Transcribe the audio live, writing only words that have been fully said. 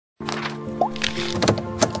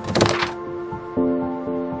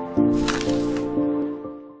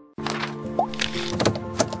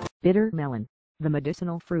Bitter melon, the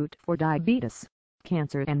medicinal fruit for diabetes,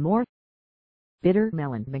 cancer and more. Bitter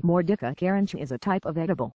melon Momordica charantia is a type of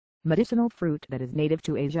edible, medicinal fruit that is native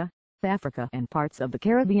to Asia, Africa and parts of the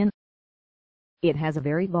Caribbean. It has a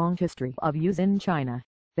very long history of use in China,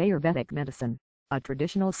 Ayurvedic medicine, a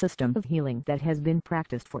traditional system of healing that has been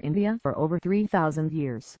practiced for India for over 3,000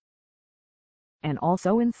 years. And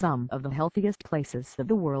also in some of the healthiest places of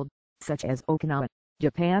the world, such as Okinawa,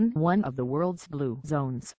 Japan, one of the world's blue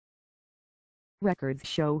zones. Records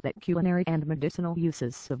show that culinary and medicinal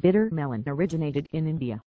uses of bitter melon originated in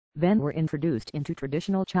India, then were introduced into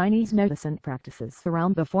traditional Chinese medicine practices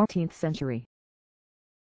around the 14th century.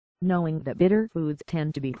 Knowing that bitter foods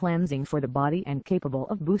tend to be cleansing for the body and capable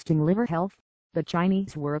of boosting liver health, the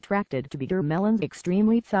Chinese were attracted to bitter melon's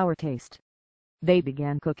extremely sour taste. They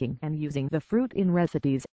began cooking and using the fruit in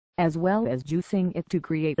recipes, as well as juicing it to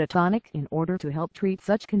create a tonic in order to help treat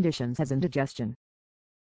such conditions as indigestion,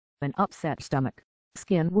 an upset stomach,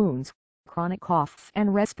 skin wounds, chronic coughs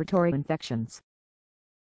and respiratory infections.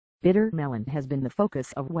 Bitter melon has been the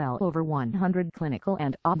focus of well over 100 clinical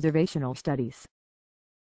and observational studies.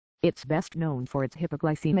 It's best known for its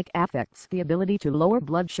hypoglycemic effects, the ability to lower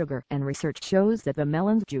blood sugar, and research shows that the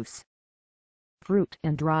melon's juice, fruit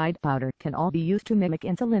and dried powder can all be used to mimic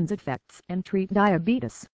insulin's effects and treat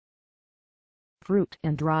diabetes. Fruit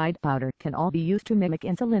and dried powder can all be used to mimic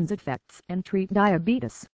insulin's effects and treat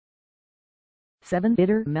diabetes. 7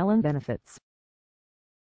 bitter melon benefits.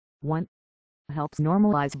 1. Helps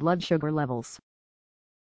normalize blood sugar levels.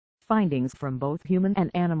 Findings from both human and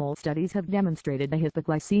animal studies have demonstrated the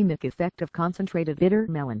hypoglycemic effect of concentrated bitter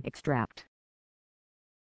melon extract,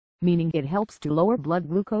 meaning it helps to lower blood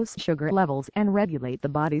glucose sugar levels and regulate the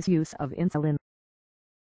body's use of insulin.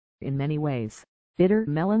 In many ways, bitter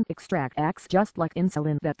melon extract acts just like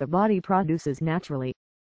insulin that the body produces naturally.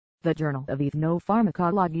 The Journal of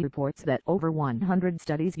Ethnopharmacology reports that over 100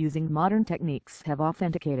 studies using modern techniques have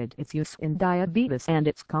authenticated its use in diabetes and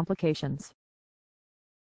its complications.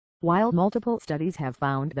 While multiple studies have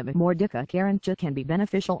found that Momordica charantia can be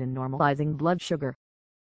beneficial in normalizing blood sugar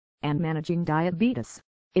and managing diabetes,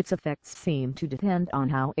 its effects seem to depend on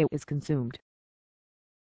how it is consumed.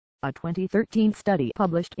 A 2013 study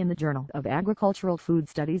published in the Journal of Agricultural Food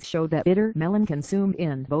Studies showed that bitter melon consumed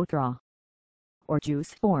in both raw or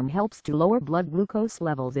juice form helps to lower blood glucose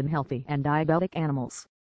levels in healthy and diabetic animals.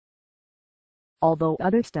 Although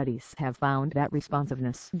other studies have found that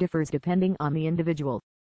responsiveness differs depending on the individual,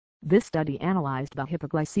 this study analyzed the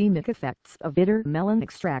hypoglycemic effects of bitter melon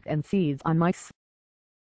extract and seeds on mice.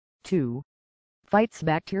 2. Fights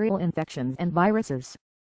bacterial infections and viruses.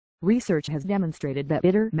 Research has demonstrated that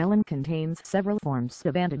bitter melon contains several forms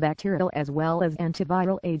of antibacterial as well as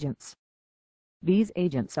antiviral agents. These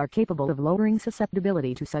agents are capable of lowering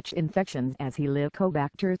susceptibility to such infections as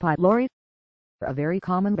Helicobacter pylori, a very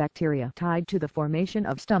common bacteria tied to the formation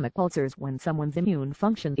of stomach ulcers when someone's immune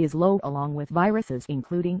function is low, along with viruses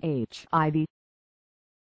including HIV.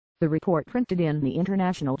 The report printed in the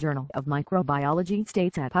International Journal of Microbiology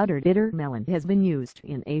states that powdered bitter melon has been used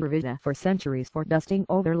in Ayurveda for centuries for dusting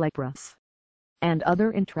over leprous and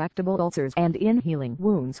other intractable ulcers and in healing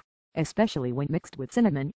wounds, especially when mixed with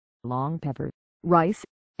cinnamon, long pepper, rice,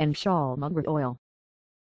 and shawmugger oil.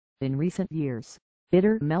 In recent years,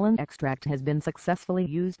 bitter melon extract has been successfully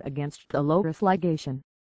used against the low-risk ligation,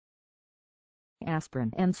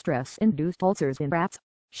 aspirin and stress-induced ulcers in rats,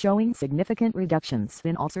 showing significant reductions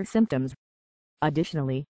in ulcer symptoms.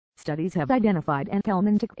 Additionally, studies have identified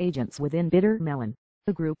anthelmintic agents within bitter melon,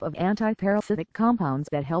 a group of anti-parasitic compounds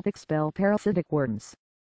that help expel parasitic worms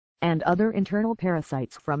and other internal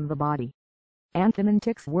parasites from the body.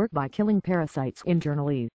 Anthelmintics work by killing parasites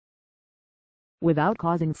internally without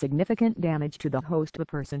causing significant damage to the host, the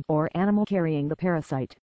person or animal carrying the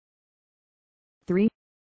parasite. 3.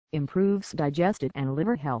 Improves digestive and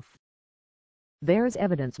liver health. There's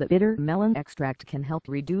evidence that bitter melon extract can help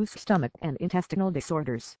reduce stomach and intestinal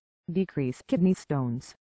disorders, decrease kidney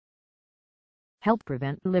stones, help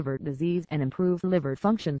prevent liver disease and improve liver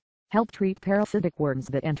function, help treat parasitic worms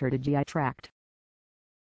that enter the GI tract,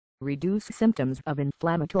 reduce symptoms of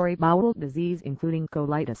inflammatory bowel disease including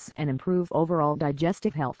colitis, and improve overall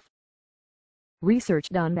digestive health. Research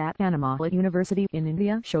done at Okinawa University in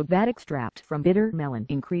India showed that extract from bitter melon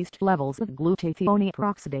increased levels of glutathione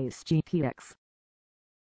peroxidase GPX,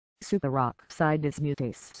 superoxide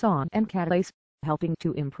dismutase SON and catalase, helping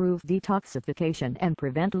to improve detoxification and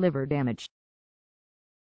prevent liver damage.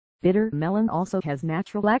 Bitter melon also has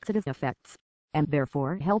natural laxative effects, and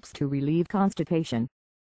therefore helps to relieve constipation.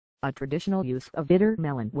 A traditional use of bitter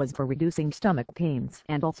melon was for reducing stomach pains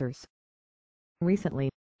and ulcers.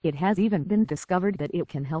 Recently, It has even been discovered that it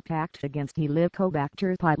can help act against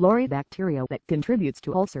Helicobacter pylori bacteria that contributes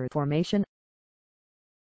to ulcer formation.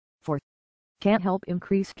 4. Can help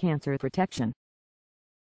increase cancer protection.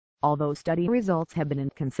 Although study results have been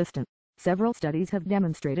inconsistent, several studies have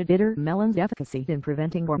demonstrated bitter melon's efficacy in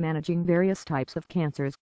preventing or managing various types of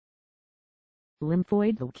cancers: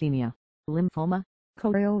 lymphoid leukemia, lymphoma,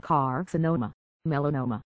 choriocarcinoma,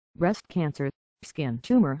 melanoma, breast cancer, skin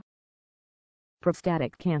tumor,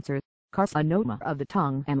 prostatic cancer, carcinoma of the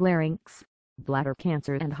tongue and larynx, bladder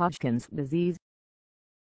cancer and Hodgkin's disease.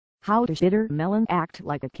 How does bitter melon act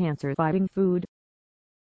like a cancer-fighting food?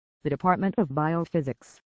 The Department of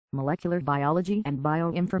Biophysics, Molecular Biology and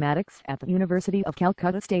Bioinformatics at the University of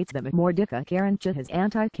Calcutta states that Momordica charantia has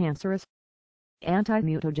anti-cancerous,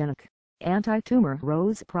 anti-mutagenic, anti-tumor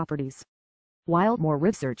rose properties, while more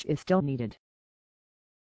research is still needed.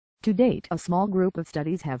 To date, a small group of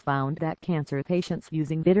studies have found that cancer patients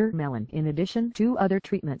using bitter melon in addition to other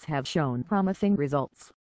treatments have shown promising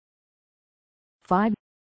results. 5.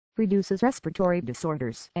 Reduces respiratory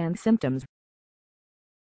disorders and symptoms.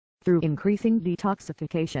 Through increasing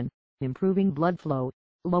detoxification, improving blood flow,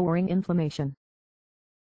 lowering inflammation,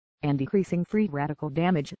 and decreasing free radical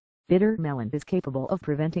damage, bitter melon is capable of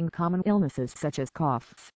preventing common illnesses such as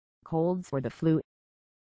coughs, colds or the flu.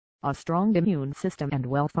 A strong immune system and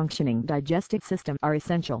well-functioning digestive system are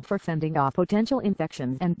essential for fending off potential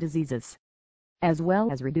infections and diseases, as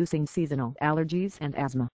well as reducing seasonal allergies and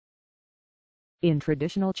asthma. In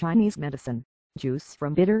traditional Chinese medicine, juice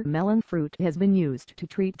from bitter melon fruit has been used to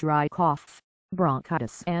treat dry coughs,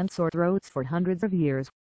 bronchitis and sore throats for hundreds of years.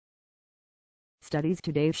 Studies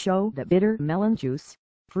today show that bitter melon juice,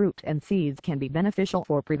 fruit and seeds can be beneficial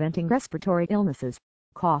for preventing respiratory illnesses,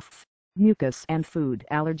 coughs, mucus and food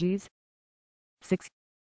allergies. 6.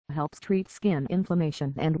 Helps treat skin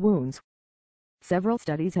inflammation and wounds. Several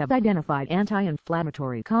studies have identified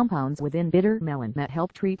anti-inflammatory compounds within bitter melon that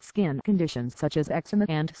help treat skin conditions such as eczema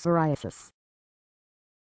and psoriasis.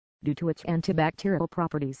 Due to its antibacterial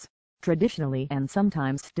properties, traditionally and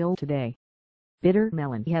sometimes still today, bitter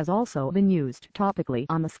melon has also been used topically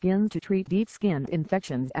on the skin to treat deep skin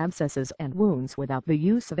infections, abscesses and wounds without the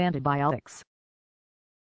use of antibiotics.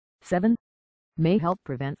 7. May help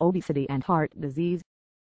prevent obesity and heart disease.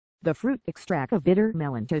 The fruit extract of bitter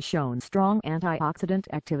melon has shown strong antioxidant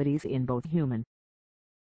activities in both human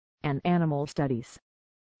and animal studies,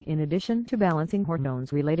 in addition to balancing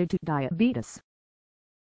hormones related to diabetes.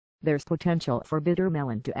 There's potential for bitter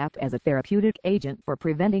melon to act as a therapeutic agent for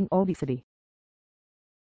preventing obesity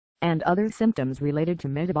and other symptoms related to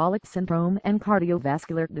metabolic syndrome and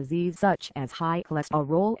cardiovascular disease such as high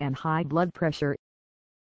cholesterol and high blood pressure.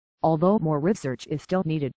 Although more research is still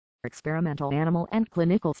needed, experimental animal and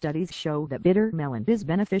clinical studies show that bitter melon is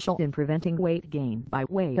beneficial in preventing weight gain by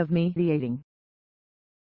way of mediating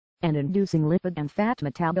and inducing lipid and fat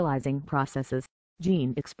metabolizing processes,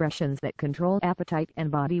 gene expressions that control appetite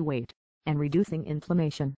and body weight, and reducing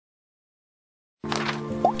inflammation.